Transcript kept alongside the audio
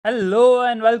Hello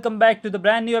and welcome back to the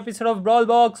brand new episode of Brawl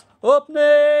Box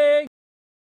opening.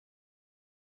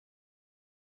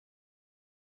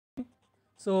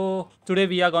 So today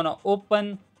we are gonna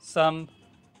open some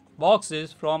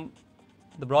boxes from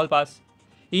the Brawl Pass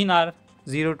in our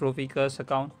zero trophy curse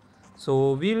account.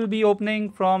 So we'll be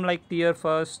opening from like tier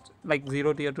first, like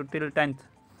zero tier to till 10th.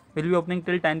 We'll be opening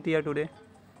till 10th tier today.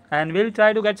 And we'll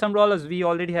try to get some brawlers. We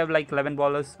already have like 11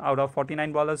 brawlers out of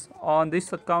 49 brawlers on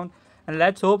this account. And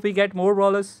let's hope we get more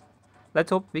brawlers.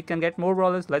 Let's hope we can get more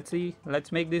brawlers. Let's see.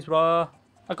 Let's make this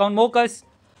account more cursed.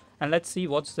 And let's see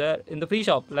what's there in the free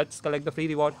shop. Let's collect the free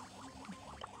reward.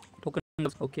 Token.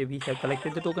 Okay, we have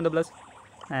collected the token doublers.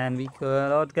 And we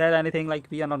cannot get anything. Like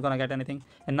we are not gonna get anything.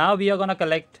 And now we are gonna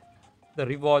collect the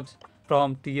rewards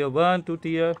from tier 1 to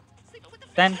tier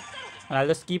 10. And I'll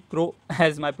just keep Crow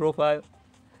as my profile.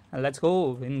 And let's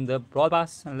go in the Brawl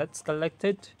Pass and let's collect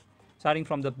it. Starting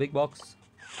from the big box.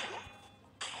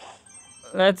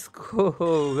 Let's go.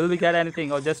 Will we get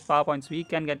anything or just power points? We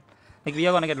can get, like we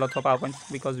are gonna get lots of power points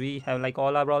because we have like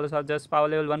all our brawlers are just power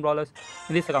level 1 brawlers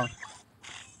in this account.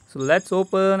 So let's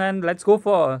open and let's go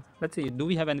for, let's see, do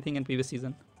we have anything in previous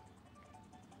season?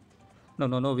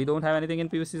 No, we don't have anything in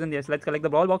previous season. Yes, let's collect the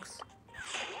Brawl Box.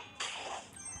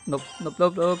 Nope.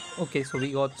 Okay, so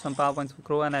we got some power points for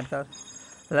Crow and Edgar.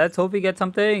 Let's hope we get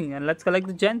something and let's collect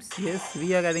the gems. Yes,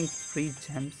 we are getting free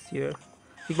gems here.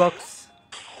 Big box.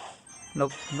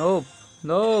 Nope.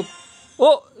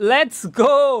 Oh, let's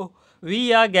go.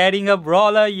 We are getting a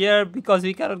brawler here because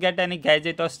we cannot get any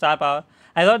gadget or star power.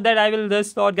 I thought that I will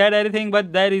just not get anything,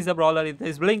 but there is a brawler. It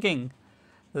is blinking.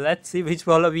 Let's see which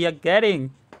brawler we are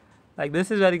getting. Like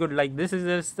this is very good. Like this is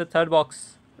just the third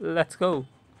box. Let's go.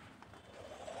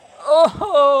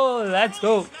 Oh, let's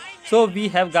go. So we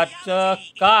have got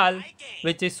Carl,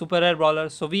 which is super rare brawler.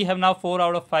 So we have now 4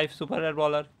 out of 5 super rare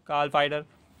brawler. Carl fighter.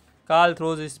 Carl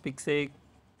throws his pickaxe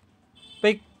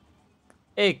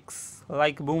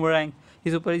like boomerang.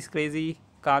 His super is crazy.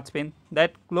 Card spin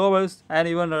that clovers and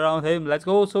even around him. Let's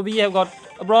go. So we have got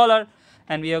a brawler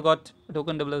and we have got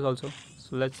token doublers also.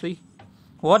 So let's see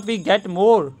what we get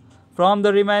more from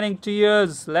the remaining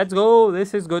tiers. Let's go.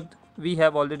 This is good. We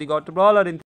have already got a brawler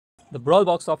in the Brawl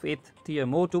Box of 8th tier.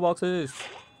 More 2 boxes.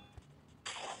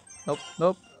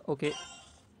 Nope. Okay.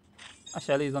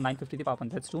 Shelly is on 950 power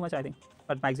point. That's too much, I think.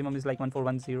 But maximum is like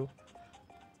 1410.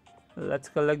 Let's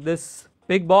collect this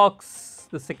big box.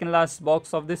 The second last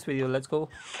box of this video. Let's go.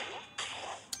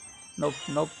 Nope.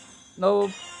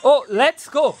 Oh, let's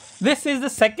go. This is the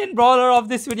second brawler of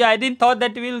this video. I didn't thought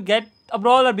that we'll get a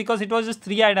brawler because it was just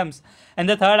 3 items. And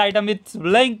the third item, it's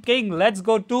blinking. Let's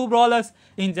go. 2 brawlers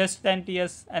in just 10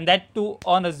 tiers. And that too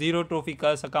on a zero trophy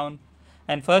curse account.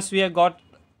 And first we have got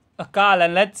a Carl.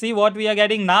 And let's see what we are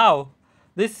getting now.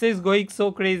 This is going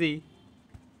so crazy.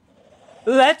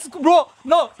 Let's go, bro.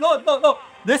 No.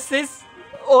 This is,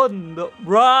 oh no,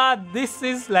 bruh. This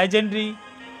is legendary.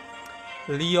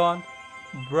 Leon,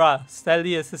 bruh.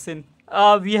 Stealthy assassin.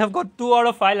 We have got 2 out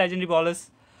of 5 legendary brawlers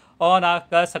on our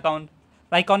curse account.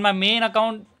 Like on my main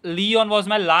account, Leon was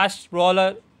my last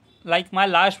brawler. Leon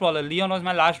was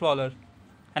my last brawler.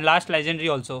 And last legendary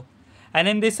also. And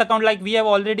in this account, like we have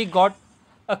already got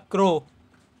a Crow.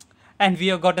 And we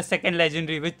have got a second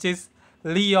legendary, which is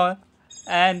Leon.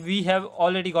 And we have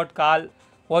already got Carl.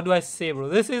 What do I say, bro?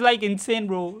 This is like insane,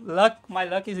 bro. My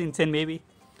luck is insane, maybe.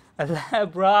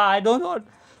 Bruh, I don't know.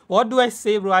 What do I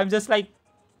say, bro? I'm just like,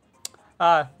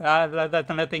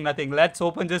 nothing. Let's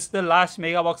open just the last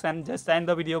mega box and just end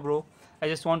the video, bro. I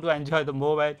just want to enjoy the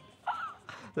moment.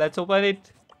 Let's open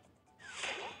it.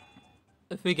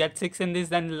 If we get 6 in this,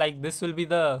 then like this will be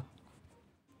the...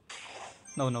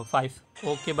 No, 5.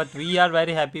 Okay, but we are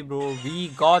very happy, bro. We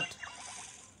got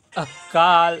a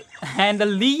Carl and a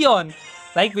Leon,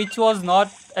 like which was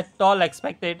not at all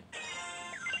expected.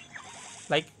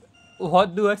 Like,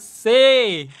 what do I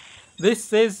say?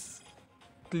 This is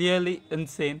clearly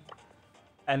insane.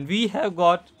 And we have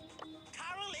got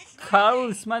Carl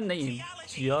is my name.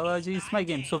 Geology is my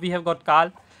game. So we have got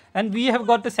Carl and we have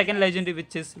got the second legendary,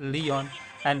 which is Leon.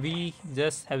 And we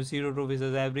just have 0 trophies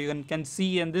as everyone can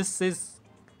see. And this is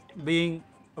being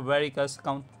a very cursed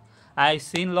account. I've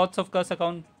seen lots of curse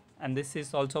account and this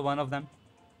is also one of them.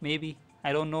 Maybe,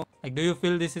 I don't know. Like, do you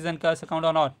feel this is a curse account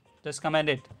or not? Just comment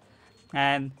it.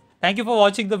 And thank you for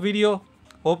watching the video.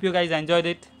 Hope you guys enjoyed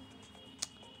it.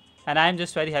 And I'm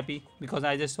just very happy because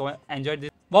I just enjoyed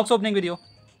this box opening video.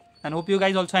 And hope you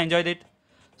guys also enjoyed it.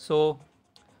 So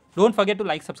don't forget to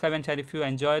like, subscribe and share if you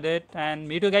enjoyed it. And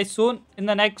meet you guys soon in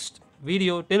the next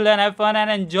video. Till then, have fun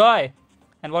and enjoy.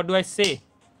 And what do I say?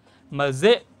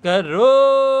 मजे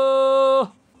करो।